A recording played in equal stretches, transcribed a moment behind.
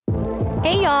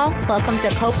Hey y'all, welcome to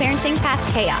Co-Parenting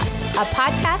Past Chaos, a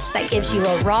podcast that gives you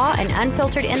a raw and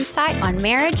unfiltered insight on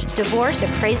marriage, divorce,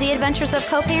 the crazy adventures of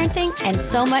co-parenting, and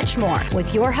so much more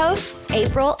with your hosts,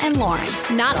 April and Lauren.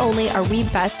 Not only are we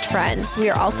best friends, we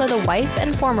are also the wife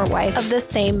and former wife of the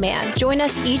same man. Join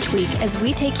us each week as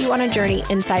we take you on a journey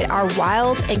inside our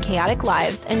wild and chaotic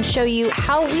lives and show you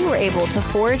how we were able to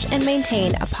forge and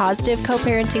maintain a positive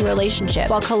co-parenting relationship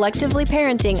while collectively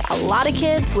parenting a lot of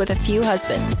kids with a few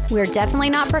husbands. We're definitely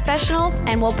not professionals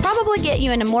and will probably get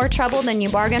you into more trouble than you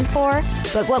bargained for,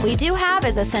 but what we do have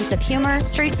is a sense of humor,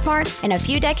 street smarts, and a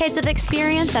few decades of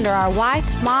experience under our wife,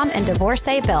 mom, and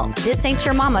divorcee belt. This ain't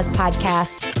your mama's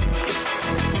podcast.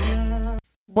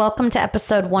 Welcome to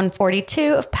episode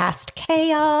 142 of Past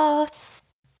Chaos.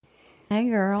 Hey,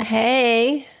 girl.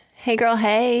 Hey girl,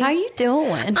 hey. How you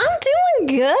doing? I'm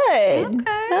doing good. Okay.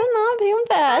 I'm not doing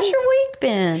bad. How's your week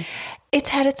been? It's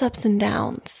had its ups and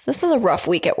downs. This was a rough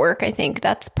week at work, I think.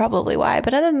 That's probably why.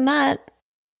 But other than that,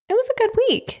 it was a good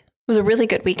week. It was a really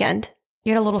good weekend.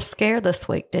 You had a little scare this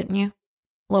week, didn't you?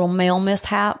 A little mail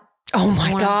mishap. Oh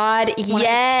my God.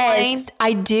 Yes,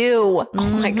 I do. Oh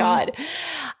my God.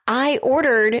 I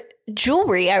ordered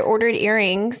jewelry. I ordered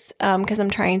earrings because I'm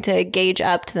trying to gauge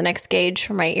up to the next gauge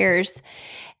for my ears.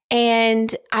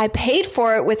 And I paid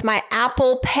for it with my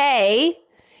Apple Pay.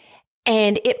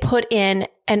 And it put in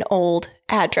an old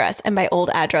address. And by old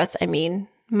address, I mean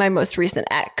my most recent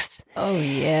ex. Oh,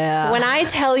 yeah. When I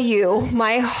tell you,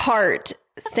 my heart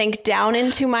sank down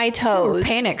into my toes.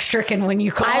 Panic stricken when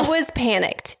you called. I was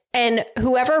panicked. And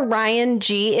whoever Ryan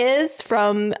G is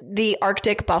from the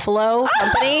Arctic Buffalo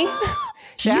Company,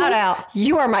 shout out.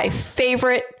 You are my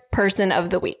favorite person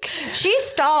of the week. She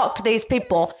stalked these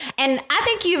people. And I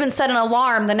think you even set an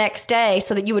alarm the next day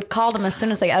so that you would call them as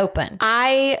soon as they open.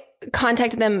 I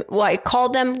contacted them. Well, I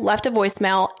called them, left a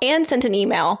voicemail, and sent an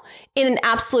email in an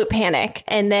absolute panic,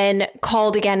 and then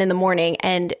called again in the morning.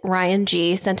 And Ryan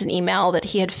G sent an email that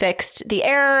he had fixed the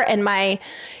error, and my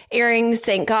earrings,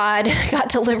 thank God, got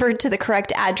delivered to the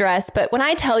correct address. But when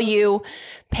I tell you,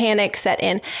 panic set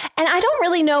in, and I don't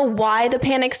really know why the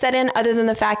panic set in other than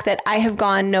the fact that I have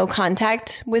gone no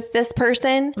contact with this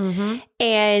person.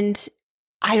 And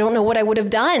I don't know what I would have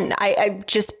done.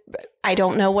 I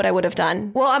don't know what I would have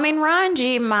done. Well, I mean, Ryan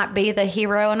G might be the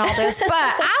hero in all this, but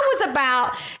I was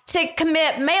about to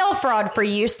commit mail fraud for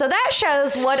you. So that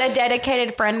shows what a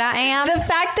dedicated friend I am. The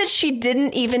fact that she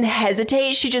didn't even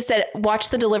hesitate, she just said, watch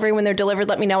the delivery. When they're delivered,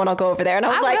 let me know and I'll go over there. And I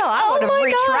was like, I would have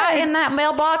reached God. right in that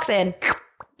mailbox and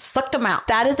sucked them out.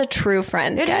 That is a true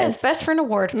friend, guys. Is. Best friend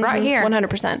award right here.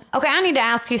 100%. Okay, I need to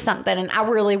ask you something, and I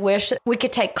really wish we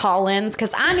could take call-ins because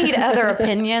I need other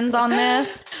opinions on this.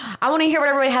 I want to hear what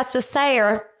everybody has to say.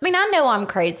 Or, I mean, I know I'm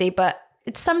crazy, but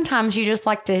it's sometimes you just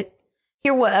like to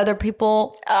hear what other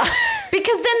people...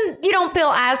 because then you don't feel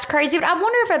as crazy. But I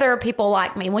wonder if other people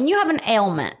like me. When you have an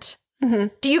ailment,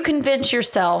 do you convince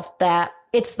yourself that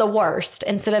it's the worst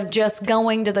instead of just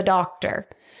going to the doctor?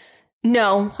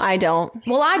 No, I don't.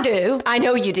 Well, I do. I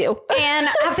know you do. And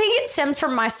I think it stems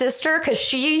from my sister because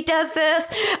she does this.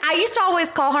 I used to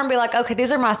always call her and be like, okay,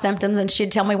 these are my symptoms. And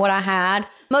she'd tell me what I had.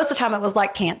 Most of the time it was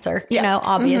like cancer, you know,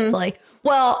 obviously.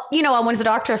 Well, you know, I went to the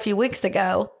doctor a few weeks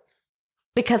ago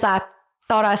because I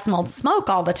thought I smelled smoke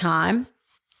all the time.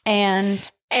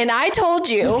 And I told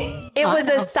you it was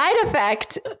a side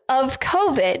effect of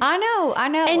COVID. I know.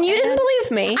 And you didn't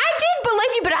believe me. I did believe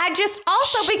you, but I just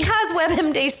also because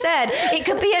WebMD said it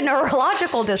could be a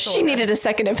neurological disorder. She needed a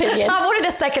second opinion. I wanted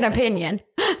a second opinion.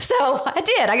 So I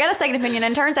did. I got a second opinion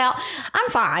and turns out I'm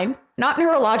fine. Not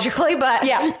neurologically, but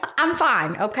yeah, I'm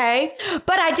fine. Okay.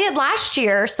 But I did last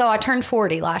year. So I turned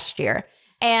 40 last year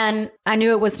and I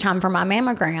knew it was time for my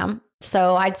mammogram.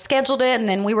 So I'd scheduled it and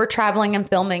then we were traveling and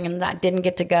filming and I didn't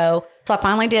get to go. So I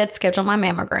finally did schedule my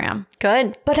mammogram.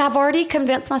 Good. But I've already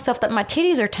convinced myself that my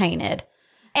titties are tainted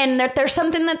and that there's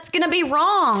something that's going to be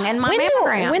wrong in my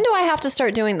mammogram. When do I have to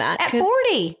start doing that? At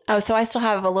 40. Oh, so I still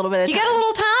have a little bit of time. You got a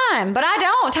little time, but I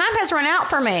don't. Time has run out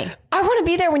for me. I want to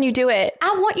be there when you do it. I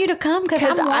want you to come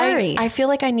because I'm worried. I feel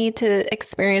like I need to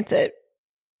experience it.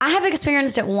 I have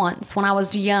experienced it once when I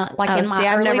was young, like in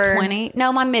my early 20s.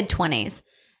 No, my mid 20s.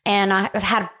 And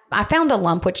I found a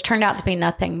lump, which turned out to be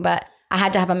nothing, but I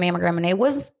had to have a mammogram and it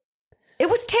was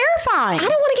terrifying. I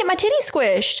don't want to get my titty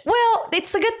squished. Well,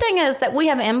 it's the good thing is that we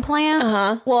have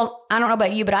implants. Well, I don't know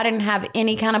about you, but I didn't have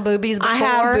any kind of boobies before. I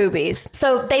have boobies.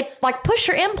 So they like push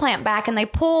your implant back and they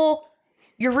pull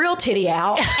your real titty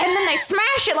out and then they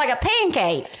smash it like a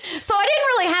pancake. So I didn't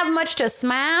really have much to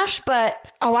smash, but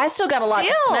I still got a lot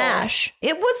to smash.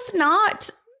 It was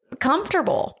not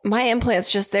comfortable. My implant's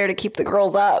just there to keep the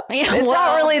girls up. Yeah, It's well,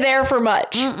 not really there for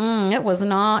much. It was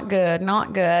not good.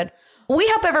 Not good. We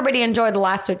hope everybody enjoyed the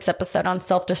last week's episode on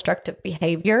self-destructive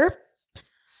behavior.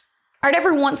 All right,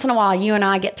 every once in a while, you and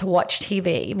I get to watch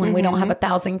TV when we don't have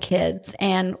 1,000 kids.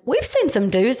 And we've seen some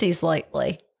doozies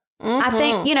lately. I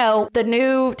think, the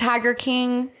new Tiger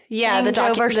King. Yeah, thing,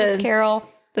 Joe versus Carol.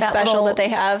 The special that they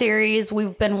have. Series.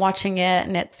 We've been watching it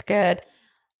and it's good.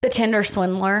 The Tinder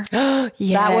Swindler. Yes.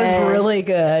 That was really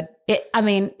good.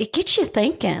 It gets you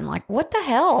thinking, like, what the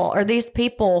hell are these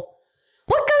people?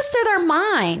 What goes through their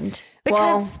mind?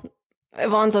 Because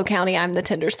Alonzo County, I'm the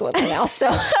Tinder Swindler now, so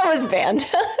I was banned.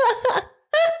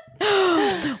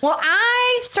 Well,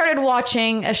 I started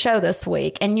watching a show this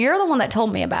week, and you're the one that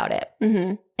told me about it.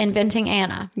 Mm-hmm. Inventing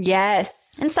Anna.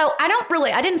 Yes. And so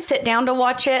I didn't sit down to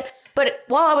watch it, but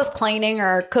while I was cleaning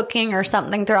or cooking or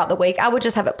something throughout the week, I would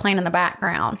just have it playing in the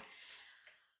background.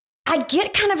 I'd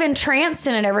get kind of entranced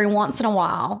in it every once in a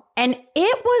while, and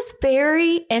it was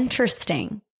very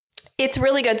interesting. It's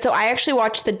really good. So I actually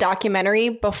watched the documentary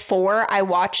before I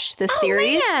watched the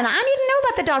series. Man, I need to know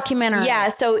about the documentary. Yeah,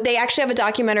 so they actually have a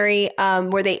documentary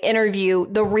where they interview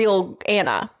the real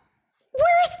Anna.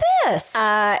 Where's this?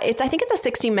 I think it's a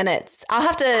 60 minutes. I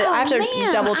have to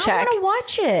double check. I want to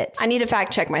watch it. I need to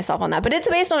fact check myself on that. But it's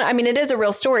based on, it is a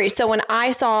real story. So when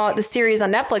I saw the series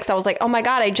on Netflix, I was like, oh my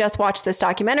God, I just watched this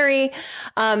documentary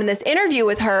and this interview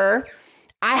with her.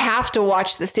 I have to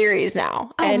watch the series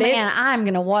now. Oh, and man, I'm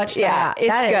going to watch that.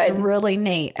 Yeah, it's good. Is really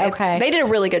neat. Okay. They did a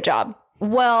really good job.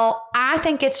 Well, I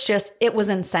think it was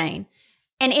insane.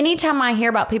 And anytime I hear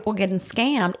about people getting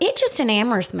scammed, it just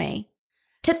enamors me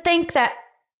to think that,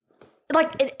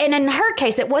 like, and in her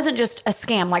case, it wasn't just a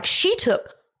scam. Like, she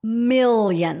took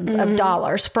millions of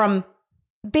dollars from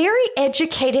very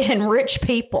educated and rich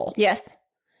people. Yes.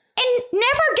 And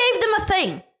never gave them a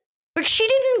thing. Like, she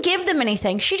didn't give them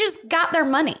anything. She just got their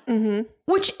money,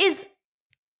 which is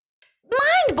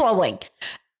mind-blowing.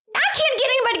 I can't get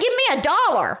anybody to give me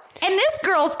 $1. And this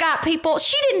girl's got people,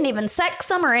 she didn't even sex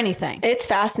them or anything. It's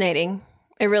fascinating.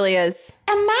 It really is.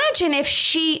 Imagine if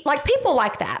people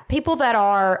like that, people that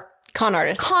are con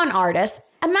artists,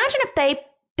 imagine if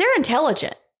they're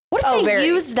intelligent. What if they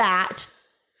use that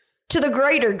to the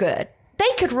greater good?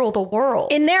 They could rule the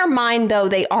world. In their mind, though,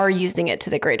 they are using it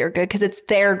to the greater good because it's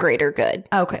their greater good.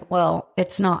 Okay, well,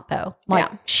 it's not, though.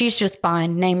 She's just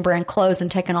buying name brand clothes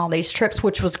and taking all these trips,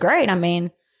 which was great.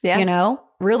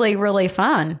 Really, really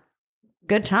fun.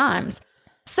 Good times.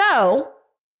 So,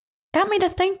 got me to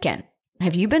thinking,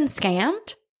 have you been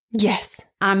scammed? Yes.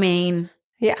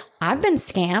 Yeah. I've been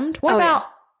scammed. What about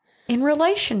in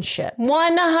relationships?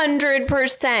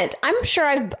 100%. I'm sure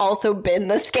I've also been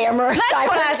the scammer. That's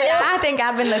what I say. I think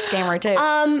I've been the scammer too.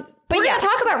 But we're gonna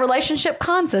talk about relationship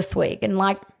cons this week, and it's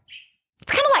kind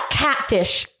of like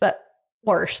catfish, but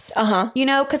worse.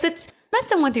 Because it's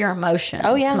messing with your emotions.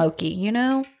 Oh yeah, Smokey.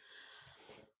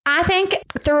 I think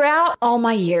throughout all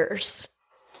my years,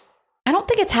 I don't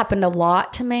think it's happened a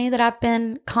lot to me that I've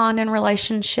been conned in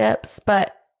relationships,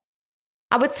 but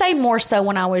I would say more so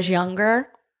when I was younger.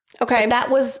 Okay. But that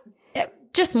was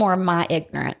just more of my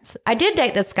ignorance. I did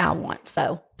date this guy once,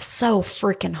 though. So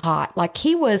freaking hot. I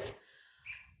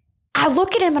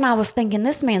look at him and I was thinking,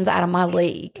 this man's out of my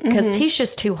league because he's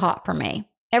just too hot for me.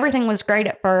 Everything was great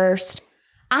at first.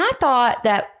 I thought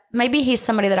that maybe he's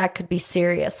somebody that I could be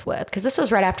serious with because this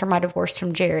was right after my divorce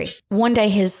from Jerry. One day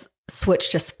his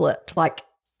switch just flipped.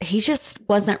 He just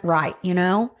wasn't right,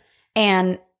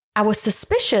 And I was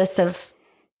suspicious of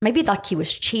maybe he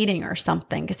was cheating or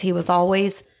something because he was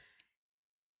always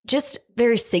just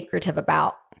very secretive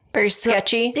about. Very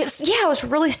sketchy? It was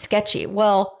really sketchy.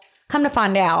 Well, come to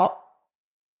find out,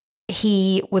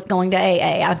 he was going to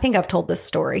AA. I think I've told this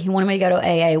story. He wanted me to go to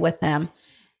AA with him.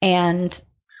 And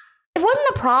it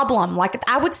wasn't a problem.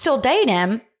 I would still date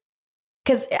him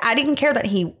because I didn't care that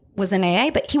he was in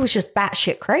AA, but he was just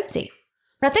batshit crazy.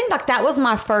 But I think that was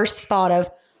my first thought of,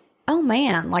 oh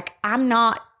man, I'm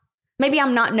not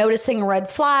noticing red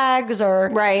flags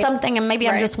or something. And maybe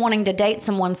I'm just wanting to date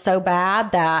someone so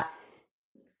bad that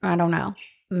I don't know.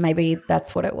 Maybe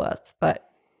that's what it was. But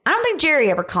I don't think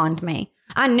Jerry ever conned me.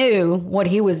 I knew what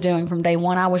he was doing from day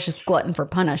one. I was just glutton for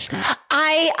punishment.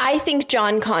 I think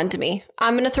John conned me.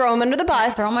 I'm going to throw him under the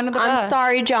bus. I'm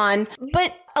sorry, John.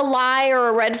 But a lie or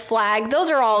a red flag, those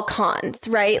are all cons,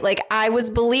 right? I was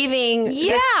believing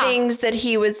the things that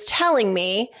he was telling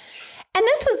me. And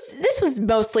this was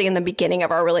mostly in the beginning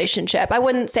of our relationship. I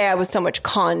wouldn't say I was so much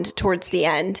conned towards the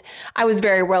end. I was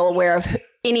very well aware of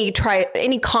any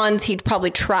cons he'd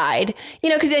probably tried,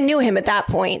 because I knew him at that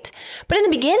point. But in the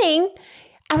beginning,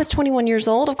 I was 21 years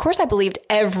old. Of course, I believed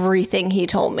everything he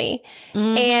told me.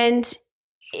 And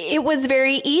it was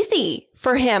very easy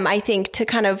for him, I think, to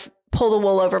kind of pull the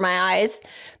wool over my eyes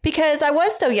because I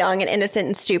was so young and innocent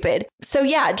and stupid. So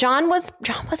yeah, John was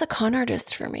a con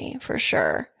artist for me, for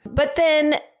sure. But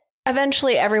then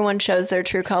eventually everyone shows their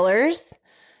true colors.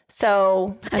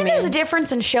 So I think there's a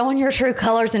difference in showing your true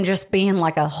colors and just being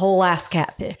like a whole ass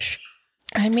catfish.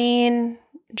 I mean,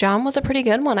 John was a pretty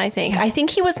good one, I think. I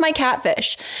think he was my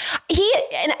catfish.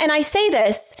 And I say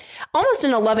this almost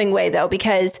in a loving way, though,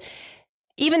 because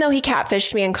even though he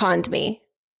catfished me and conned me,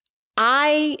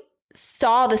 I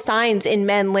saw the signs in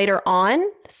men later on.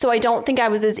 So I don't think I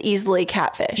was as easily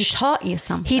catfished. He taught you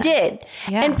something. He did.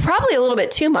 Yeah. And probably a little bit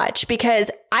too much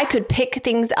because I could pick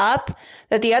things up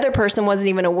that the other person wasn't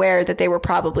even aware that they were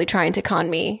probably trying to con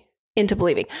me into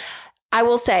believing. I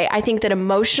will say, I think that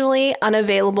emotionally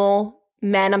unavailable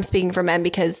men, I'm speaking for men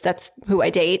because that's who I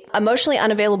date. Emotionally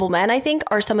unavailable men, I think,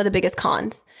 are some of the biggest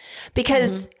cons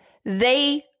because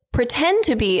they pretend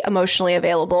to be emotionally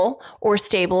available or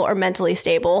stable or mentally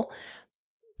stable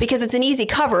because it's an easy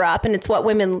cover up and it's what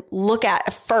women look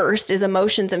at first is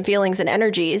emotions and feelings and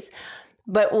energies.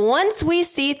 But once we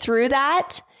see through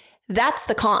that, that's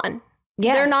the con.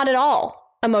 Yes. They're not at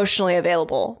all emotionally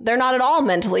available. They're not at all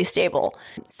mentally stable.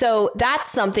 So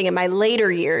that's something in my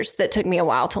later years that took me a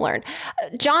while to learn.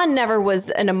 John never was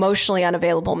an emotionally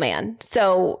unavailable man.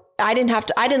 So I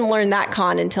didn't learn that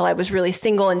con until I was really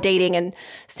single and dating and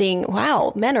seeing,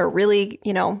 wow, men are really,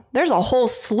 there's a whole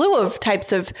slew of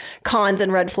types of cons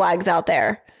and red flags out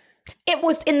there. It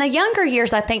was in the younger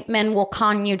years, I think men will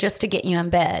con you just to get you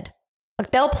in bed. Like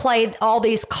they'll play all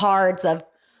these cards of,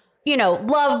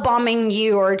 love bombing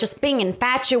you or just being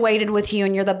infatuated with you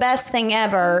and you're the best thing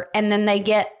ever. And then they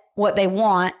get what they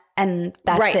want and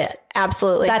that's it.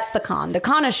 Absolutely. That's the con. The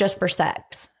con is just for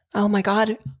sex. Oh my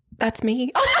God. That's me.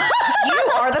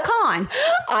 You are the con.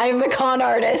 I'm the con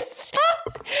artist.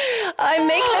 I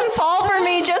make them fall for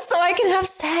me just so I can have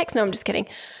sex. No, I'm just kidding.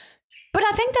 But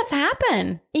I think that's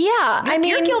happened. Yeah.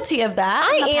 You're guilty of that.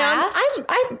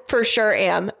 I for sure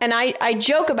am. And I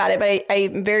joke about it, but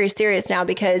I'm very serious now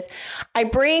because I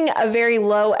bring a very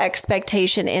low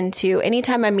expectation into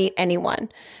anytime I meet anyone,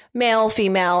 male,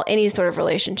 female, any sort of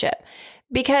relationship,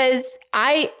 because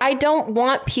I don't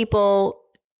want people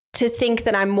to think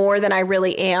that I'm more than I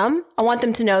really am. I want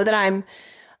them to know that I'm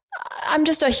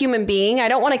just a human being. I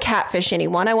don't want to catfish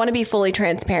anyone. I want to be fully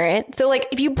transparent. So like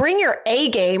if you bring your A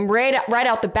game right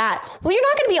out the bat, well, you're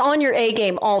not going to be on your A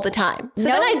game all the time. So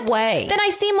no way. Then I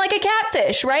seem like a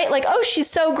catfish, right? Like, oh, she's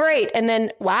so great. And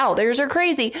then, wow, there's her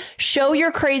crazy. Show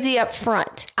your crazy up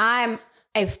front. I'm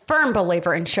a firm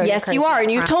believer in show your crazy. Yes, you are.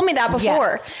 And you've told me that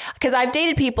before because I've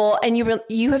dated people and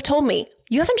you have told me,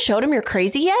 you haven't showed them you're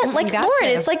crazy yet? Like, Lauren,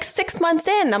 it's like 6 months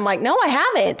in. I'm like, no, I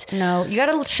haven't. No, you got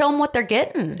to show them what they're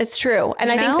getting. It's true. And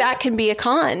I think that can be a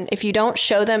con if you don't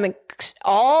show them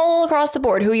all across the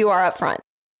board who you are up front.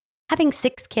 Having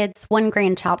 6 kids, 1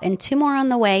 grandchild, and 2 more on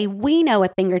the way, we know a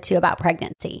thing or two about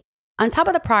pregnancy. On top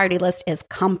of the priority list is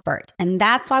comfort. And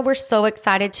that's why we're so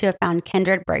excited to have found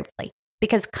Kindred Bravely,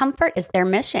 because comfort is their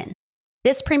mission.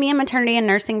 This premium maternity and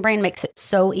nursing brand makes it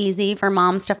so easy for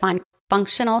moms to find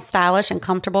functional, stylish, and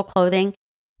comfortable clothing.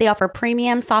 They offer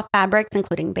premium soft fabrics,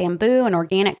 including bamboo and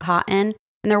organic cotton,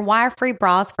 and their wire-free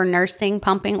bras for nursing,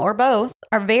 pumping, or both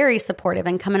are very supportive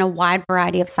and come in a wide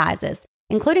variety of sizes,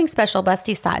 including special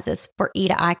busty sizes for E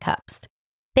to I cups.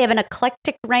 They have an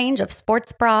eclectic range of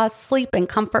sports bras, sleep and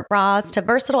comfort bras, to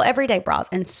versatile everyday bras,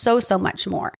 and so much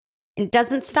more. And it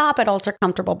doesn't stop at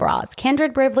ultra-comfortable bras.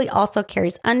 Kindred Bravely also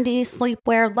carries undies,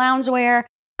 sleepwear, loungewear,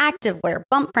 activewear,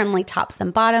 bump-friendly tops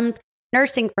and bottoms,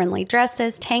 nursing-friendly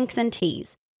dresses, tanks, and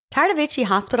tees. Tired of itchy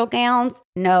hospital gowns?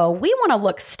 No, we want to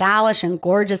look stylish and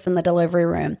gorgeous in the delivery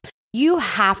room. You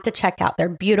have to check out their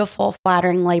beautiful,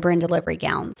 flattering labor and delivery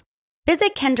gowns.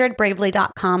 Visit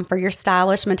kindredbravely.com for your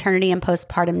stylish maternity and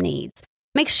postpartum needs.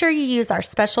 Make sure you use our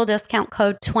special discount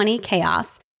code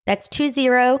 20CHAOS. That's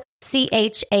 20CHAOS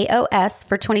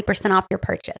for 20% off your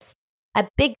purchase. A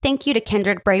big thank you to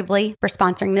Kindred Bravely for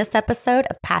sponsoring this episode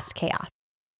of Past Chaos.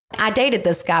 I dated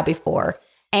this guy before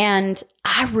and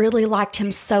I really liked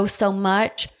him so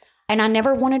much. And I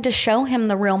never wanted to show him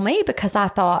the real me because I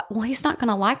thought, well, he's not going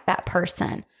to like that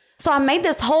person. So I made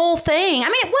this whole thing. I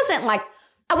mean, it wasn't like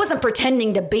I wasn't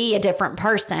pretending to be a different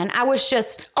person. I was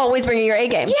just always bringing your A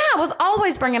game. Yeah, I was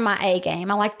always bringing my A game.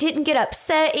 I didn't get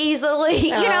upset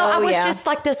easily. I was just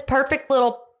like this perfect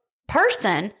little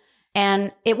person.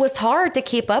 And it was hard to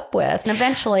keep up with. And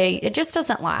eventually it just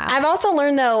doesn't last. I've also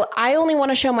learned, though, I only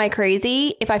want to show my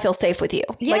crazy if I feel safe with you.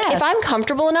 Yes. Like if I'm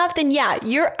comfortable enough, then yeah,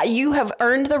 you have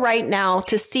earned the right now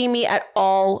to see me at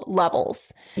all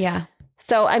levels. Yeah.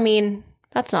 So, I mean,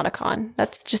 that's not a con.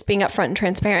 That's just being upfront and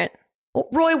transparent. Well,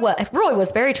 Roy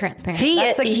was very transparent. He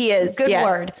is. Good Yes.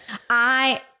 word.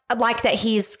 I like that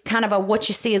he's kind of a what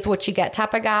you see is what you get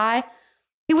type of guy.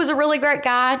 He was a really great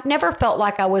guy. Never felt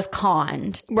like I was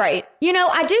conned. Right. You know,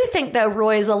 I do think, though,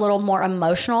 Roy is a little more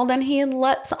emotional than he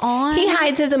lets on. He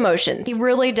hides his emotions. He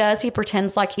really does. He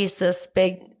pretends like he's this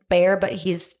big bear, but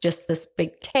he's just this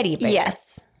big teddy bear.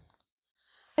 Yes.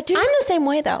 I do. I'm the same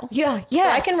way, though. Yeah. So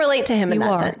I can relate to him in You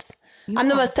that are. sense. I'm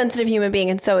the most sensitive human being,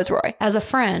 and so is Roy. As a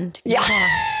friend. you Yeah.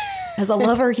 are. As a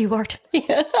lover, you are.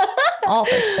 All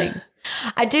those things.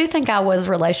 I do think I was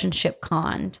relationship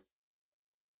conned.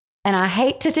 And I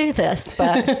hate to do this,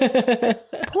 but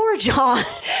poor John.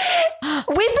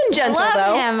 We've been gentle, Love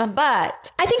though. him,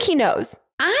 but I think he knows.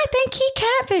 I think he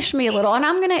catfished me a little, and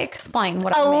I'm going to explain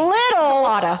what I A mean. little.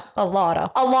 A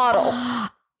lot. A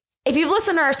lot. If you've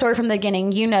listened to our story from the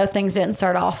beginning, you know things didn't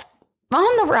start off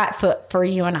on the right foot for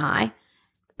you and I.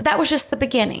 But that was just the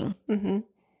beginning. Mm-hmm.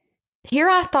 Here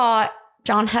I thought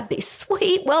John had these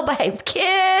sweet, well-behaved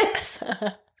kids. Not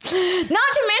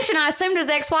to mention, I assumed his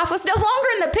ex-wife was no longer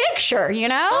in the picture, you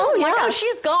know? Oh, Like, yeah. oh,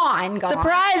 she's gone.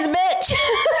 Surprise,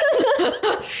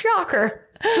 bitch. Shocker.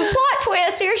 Plot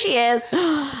twist. Here she is.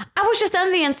 I was just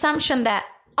under the assumption that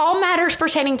all matters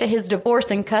pertaining to his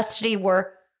divorce and custody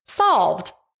were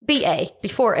solved, BA,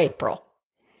 before April.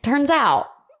 Turns out,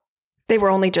 They were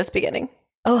only just beginning.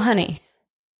 oh, honey,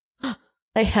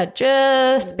 they had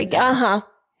just begun. Uh-huh.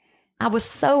 I was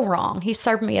so wrong. He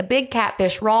served me a big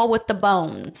catfish raw with the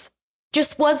bones.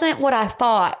 Just wasn't what I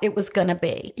thought it was going to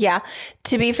be. Yeah.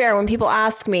 To be fair, when people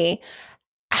ask me,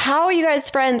 how are you guys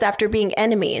friends after being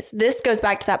enemies? This goes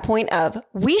back to that point of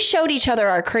we showed each other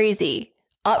our crazy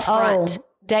up front.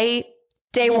 Day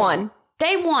one.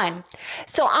 Day one.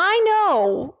 So I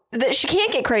know that she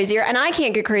can't get crazier and I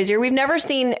can't get crazier. We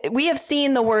have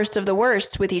seen the worst of the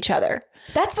worst with each other.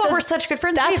 That's why we're such good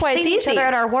friends. That's We've why it's seen each easy. other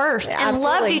at our worst Yeah, and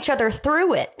absolutely. loved each other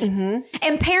through it. Mm-hmm.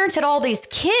 And parented all these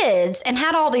kids and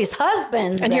had all these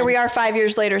husbands. And here we are 5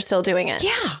 years later still doing it.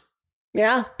 Yeah.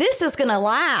 Yeah. This is going to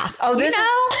last. Oh,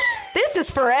 this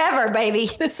is forever, baby.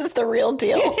 This is the real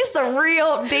deal. It's the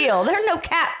real deal. There's no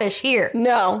catfish here.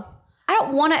 No. I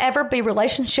don't want to ever be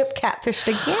relationship catfished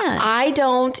again. I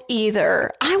don't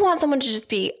either. I want someone to just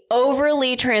be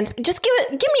overly just give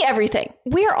me everything.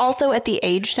 We are also at the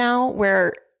age now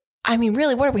where, I mean,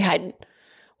 really, what are we hiding?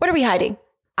 What are we hiding?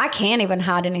 I can't even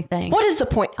hide anything. What is the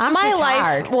point? I'm my too life.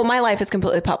 tired. Well, my life is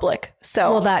completely public.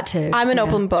 So Well, that too. I'm an Yeah.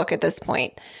 open book at this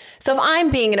point. So if I'm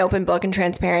being an open book and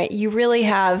transparent, you really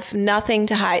have nothing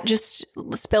to hide. Just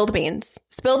spill the beans,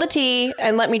 spill the tea,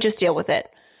 and let me just deal with it.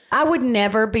 I would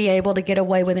never be able to get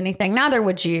away with anything. Neither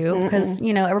would you, because,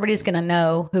 you know, everybody's going to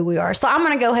know who we are. So I'm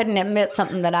going to go ahead and admit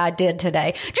something that I did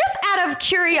today, just out of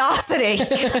curiosity. Yeah,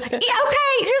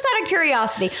 okay, just out of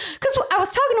curiosity. Because I was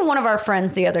talking to one of our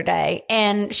friends the other day,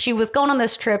 and she was going on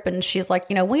this trip, and she's like,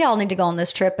 you know, we all need to go on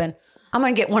this trip, and I'm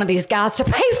going to get one of these guys to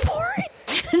pay for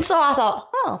it. And so I thought,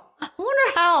 oh, I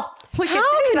wonder how we could do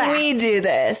that. How can we do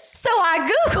this? So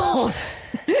I Googled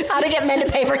How to get men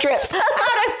to pay for trips? how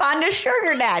to find a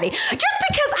sugar daddy. Just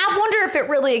because I wonder if it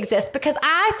really exists, because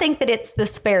I think that it's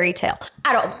this fairy tale.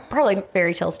 Probably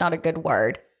fairy tale is not a good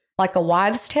word. Like a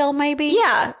wives' tale, maybe?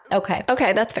 Yeah. Okay.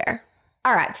 Okay, that's fair.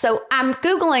 All right. So I'm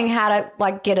Googling how to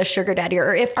like get a sugar daddy,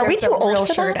 or if Are we there's a too old real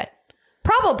for sugar that? daddy.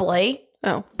 Probably.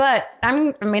 Oh, But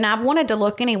I wanted to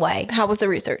look anyway. how was the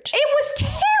research? It was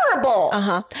terrible.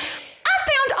 Uh-huh. I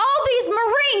found all these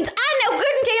Marines. I know good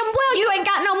and damn well you ain't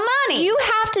got no money. You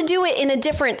have to do it in a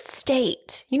different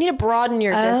state. You need to broaden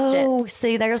your Oh, distance.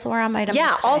 see, there's where I made a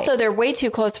Yeah, mistake. also they're way too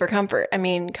close for comfort. I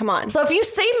mean, come on. So if you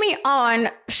see me on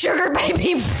Sugar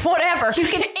Baby, whatever,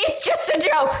 it's just a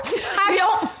joke.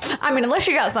 Unless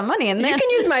you got some money in there. You can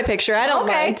use my picture. I don't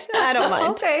mind. I don't mind.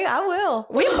 Okay, I will.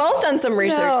 We've both done some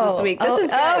research this week. This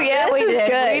is good. Oh, yeah, This we is did.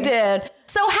 good. We did.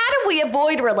 So how do we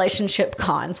avoid relationship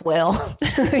cons? Well,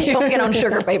 you don't get on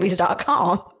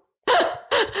sugarbabies.com.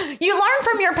 You learn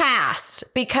from your past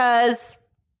because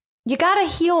you got to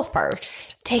heal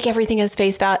first. Take everything as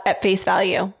at face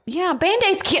value. Yeah,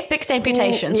 Band-Aids can't fix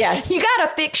amputations. Yes. You got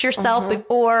to fix yourself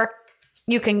before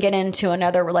you can get into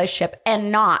another relationship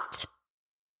and not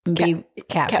be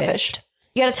catfished. Catfished.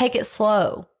 You got to take it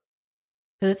slow.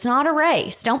 Because it's not a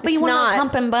race. Don't be one of those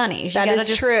humping bunnies. That you gotta is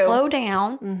just true. slow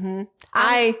down. Mm-hmm.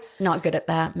 I'm not good at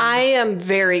that. I am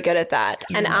very good at that.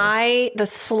 And the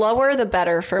slower, the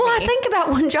better for me. Well, I think about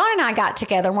when John and I got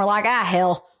together and we're like,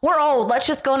 hell, we're old. Let's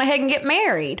just go on ahead and get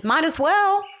married. Might as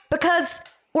well, because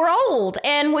we're old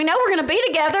and we know we're going to be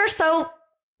together. So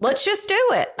let's just do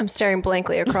it. I'm staring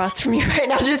blankly across from you right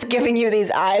now, just giving you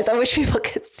these eyes. I wish people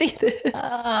could see this.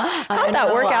 How'd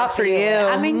that work out for you?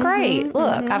 I mean, great.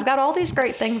 Look, I've got all these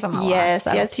great things in my life.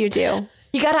 So. Yes, you do.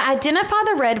 You got to identify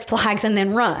the red flags and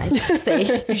then run.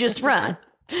 See, you just run.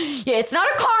 Yeah, it's not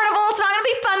a carnival. It's not going to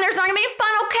be fun. There's not going to be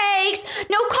funnel cakes,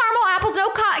 no caramel apples, no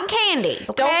cotton candy.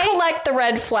 Okay? Don't collect the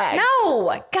red flag.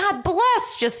 No, God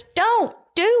bless. Just don't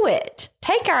do it.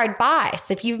 Take our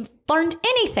advice if you've learned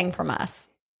anything from us.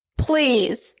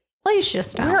 Please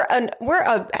just don't. We're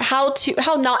a how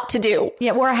not to do.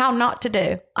 Yeah, we're a how not to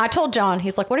do. I told John,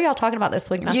 he's like, what are y'all talking about this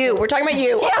week? We're talking about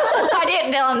you. Yeah, I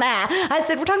didn't tell him that. I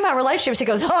said, we're talking about relationships. He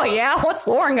goes, oh yeah, what's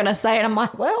Lauren going to say? And I'm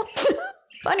like, well,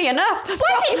 funny enough.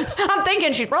 I'm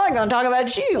thinking she's probably going to talk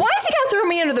about you. Why does he got to throw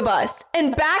me under the bus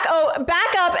and back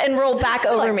up and roll back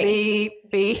over me?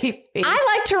 Beep.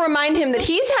 I like to remind him that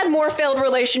he's had more failed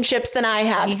relationships than I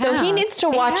have. He needs to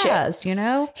watch it. You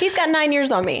know? He's got 9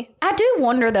 years on me. I do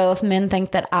wonder, though, if men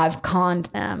think that I've conned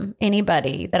them,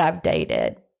 anybody that I've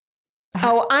dated.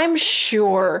 Oh, I'm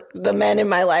sure the men in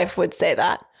my life would say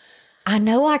that. I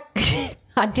know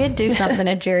I did do something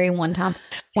to Jerry one time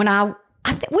when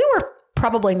we were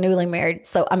probably newly married.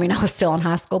 So, I mean, I was still in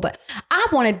high school, but I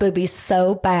wanted boobies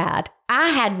so bad. I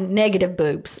had negative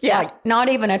boobs. Yeah. Like not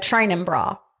even a training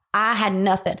bra. I had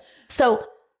nothing. So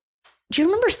do you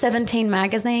remember 17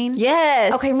 magazine?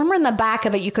 Yes. Okay. Remember in the back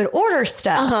of it, you could order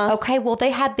stuff. Uh-huh. Okay. Well,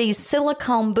 they had these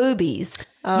silicone boobies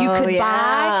you could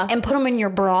buy and put them in your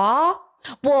bra.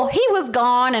 Well, he was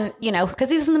gone and, because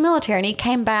he was in the military and he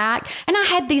came back and I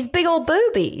had these big old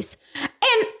boobies.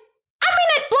 And I mean,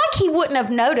 like he wouldn't have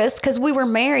noticed because we were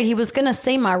married. He was going to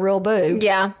see my real boobs.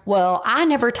 Yeah. Well, I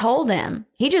never told him.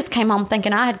 He just came home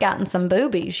thinking I had gotten some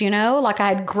boobies, like I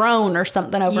had grown or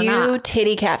something overnight. You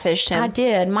titty catfished him. I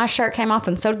did. My shirt came off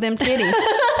and so did them titties.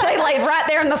 They laid right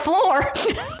there on the floor.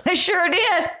 They sure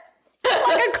did.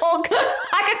 Like a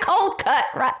cold cut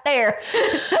right there.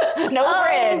 No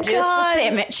bread, just a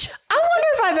sandwich. I wonder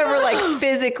if I've ever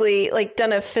physically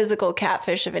done a physical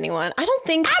catfish of anyone. I don't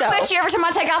think so. I bet you every time I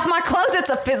take off my clothes, it's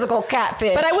a physical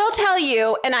catfish. But I will tell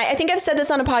you, and I think I've said this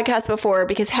on a podcast before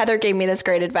because Heather gave me this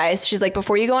great advice. She's like,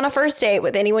 before you go on a first date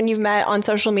with anyone you've met on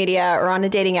social media or on a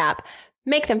dating app,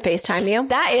 make them FaceTime you.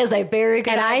 That is a very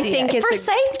good idea. I think it's for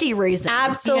safety reasons.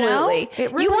 Absolutely.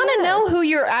 It really you want to is. know who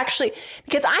you're actually,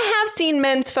 because I have seen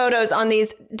men's photos on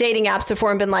these dating apps before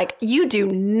and been like, you do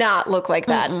not look like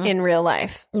that in real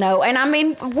life. No. And I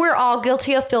mean, we're all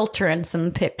guilty of filtering some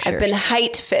pictures. I've been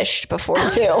height fished before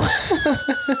too.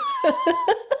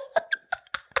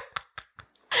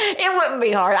 It wouldn't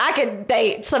be hard. I could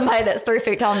date somebody that's 3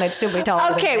 feet tall and they'd still be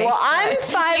taller Okay, than me. well, I'm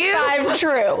 5'5"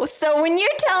 true. So when you're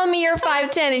telling me you're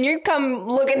 5'10" and you come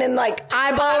looking in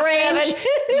eyeball range,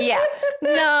 yeah.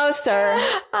 No, sir.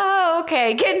 Oh,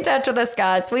 okay. Get in touch with us,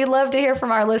 guys. We love to hear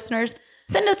from our listeners.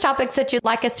 Send us topics that you'd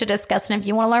like us to discuss. And if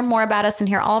you want to learn more about us and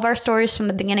hear all of our stories from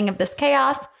the beginning of this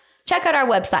chaos, check out our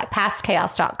website,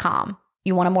 pastchaos.com.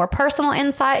 You want a more personal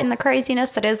insight in the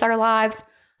craziness that is our lives?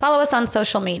 Follow us on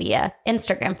social media,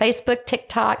 Instagram, Facebook,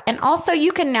 TikTok, and also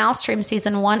you can now stream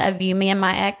season 1 of You, Me, and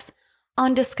My Ex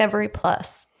on Discovery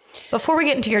Plus. Before we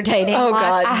get into your dating life,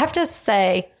 God. I have to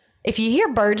say, if you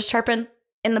hear birds chirping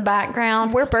in the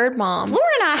background, We're bird moms. Laura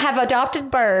and I have adopted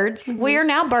birds. We are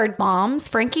now bird moms.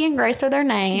 Frankie and Grace are their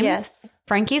names. Yes.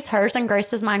 Frankie's hers and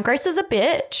Grace is mine. Grace is a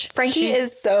bitch. Frankie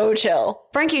is so chill.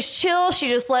 Frankie's chill. She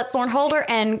just lets Lauren hold her,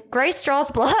 and Grace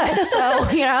draws blood. So,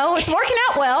 it's working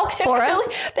out well for us.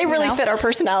 They really fit our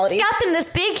personalities. Got them this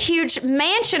big, huge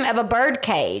mansion of a bird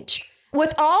cage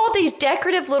with all these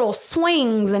decorative little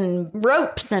swings and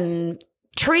ropes and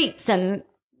treats. And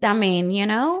I mean,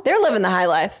 They're living the high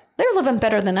life. they're living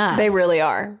better than us. They really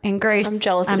are. And Grace, I'm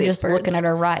jealous of I'm these just birds. looking at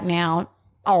her right now,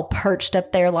 all perched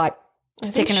up there,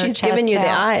 sticking her She's chest giving you out.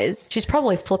 the eyes. She's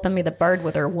probably flipping me the bird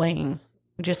with her wing.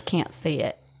 We just can't see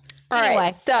it. Anyway,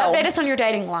 right, so update us on your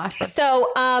dating life.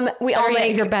 So we all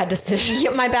make your bad decisions. Yeah,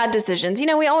 my bad decisions.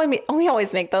 We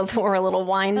always make those when we're a little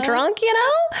wine drunk,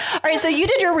 All right, so you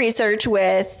did your research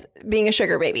with being a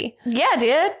sugar baby. Yeah, I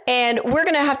did. And we're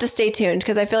going to have to stay tuned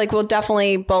because I feel like we'll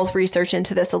definitely both research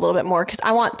into this a little bit more because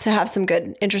I want to have some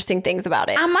good, interesting things about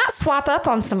it. I might swap up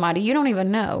on somebody. You don't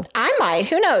even know. I might.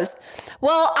 Who knows?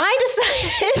 Well, I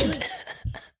decided...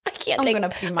 I can't I'm gonna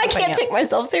pee my I can't pants. take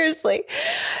myself seriously.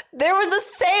 There was a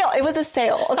sale. It was a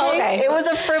sale. Okay. It was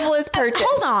a frivolous purchase.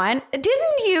 Hold on.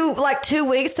 Didn't you, like 2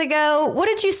 weeks ago, what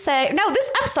did you say? No,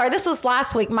 I'm sorry. This was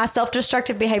last week. My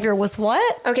self-destructive behavior was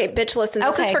what? Okay, bitch, listen.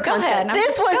 This Okay, is for go content. ahead.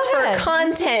 This was Go for ahead.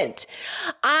 content.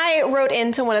 I wrote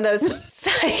into one of those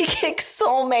psychic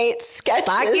soulmate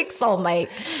sketches. Psychic soulmate.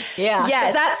 Yeah.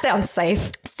 Yes. That sounds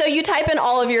safe. So you type in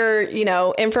all of your,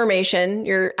 information,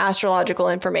 your astrological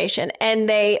information, and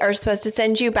they are supposed to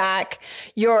send you back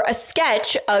a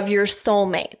sketch of your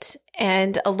soulmate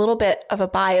and a little bit of a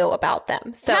bio about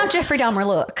them. So, How'd Jeffrey Dahmer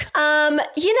look?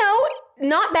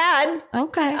 not bad.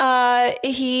 Okay.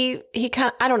 He kind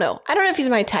of, I don't know if he's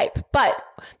my type, but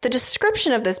the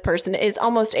description of this person is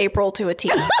almost April to a T.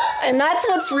 And that's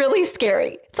what's really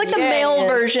scary. It's like the male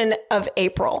version of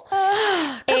April.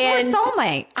 And we're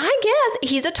soulmate. I guess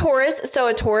he's a Taurus. So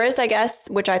a Taurus, I guess,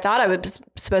 which I thought I was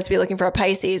supposed to be looking for a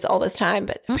Pisces all this time,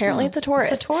 but apparently it's a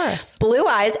Taurus. It's a Taurus. Blue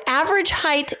eyes, average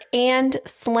height, and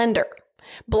slender.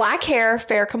 Black hair,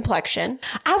 fair complexion.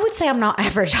 I would say I'm not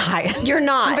average height. You're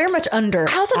not. I'm very much under.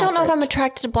 I also don't know if average. I'm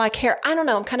attracted to black hair. I don't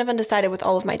know. I'm kind of undecided with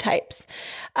all of my types.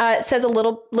 It says a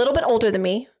little bit older than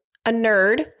me, a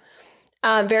nerd,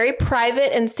 very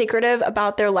private and secretive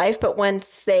about their life. But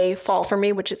once they fall for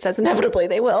me, which it says inevitably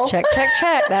they will. Check.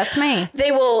 That's me.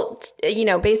 They will,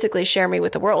 basically share me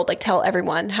with the world, like tell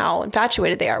everyone how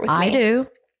infatuated they are with me. I do.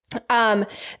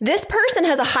 This person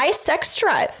has a high sex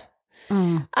drive.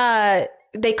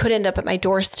 They could end up at my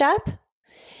doorstep.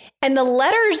 And the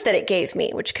letters that it gave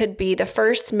me, which could be the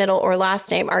first, middle, or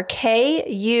last name, are K,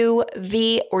 U,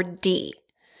 V, or D.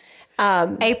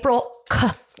 April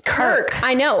Kirk.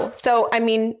 I know. So,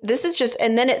 this is just,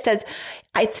 and then it says,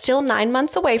 it's still 9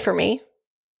 months away for me.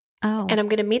 Oh. And I'm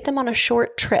going to meet them on a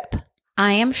short trip.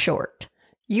 I am short.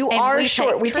 You And are we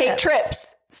short. take We take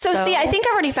trips. So, see, I think I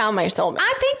already found my soulmate.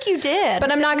 I think you did.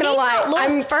 But I'm not going to lie.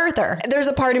 Look further. There's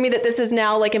a part of me that this is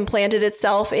now like implanted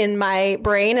itself in my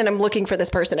brain, and I'm looking for this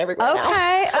person everywhere now.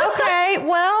 Okay.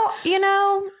 Well,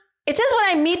 It says when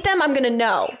I meet them, I'm going to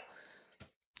know.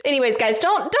 Anyways, guys,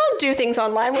 don't do things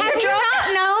online. have you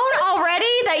not known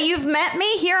already that you've met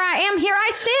me? Here I am. Here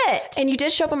I sit. And you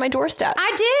did show up on my doorstep.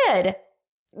 I did.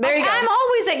 There you go. I'm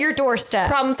always at your doorstep.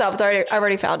 Problem solved. I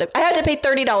already found it. I had to pay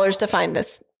 $30 to find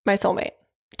my soulmate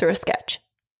through a sketch.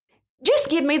 Just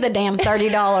give me the damn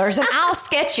 $30 and I'll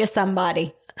sketch you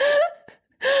somebody.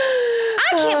 I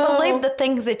can't believe the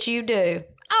things that you do.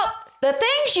 Oh, the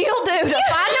things you'll do to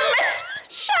find them.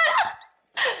 Shut up.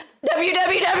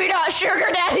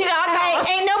 www.sugardaddy.com.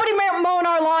 Ain't nobody mowing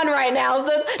our lawn right now, so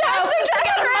Time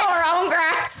to mow our own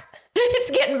grass.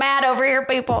 It's getting bad over here,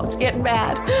 people. It's getting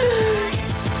bad.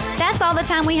 That's all the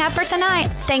time we have for tonight.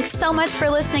 Thanks so much for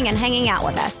listening and hanging out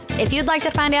with us. If you'd like to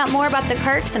find out more about the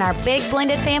Kirks and our big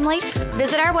blended family,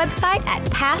 visit our website at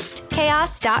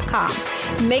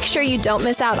pastchaos.com. Make sure you don't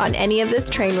miss out on any of this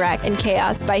train wreck and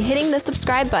chaos by hitting the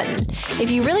subscribe button.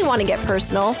 If you really want to get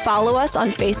personal, follow us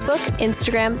on Facebook,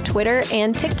 Instagram, Twitter,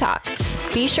 and TikTok.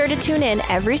 Be sure to tune in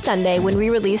every Sunday when we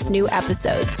release new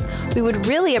episodes. We would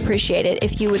really appreciate it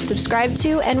if you would subscribe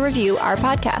to and review our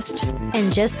podcast.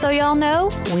 And just so y'all know,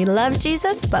 we love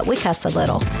Jesus, but we cuss a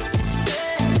little.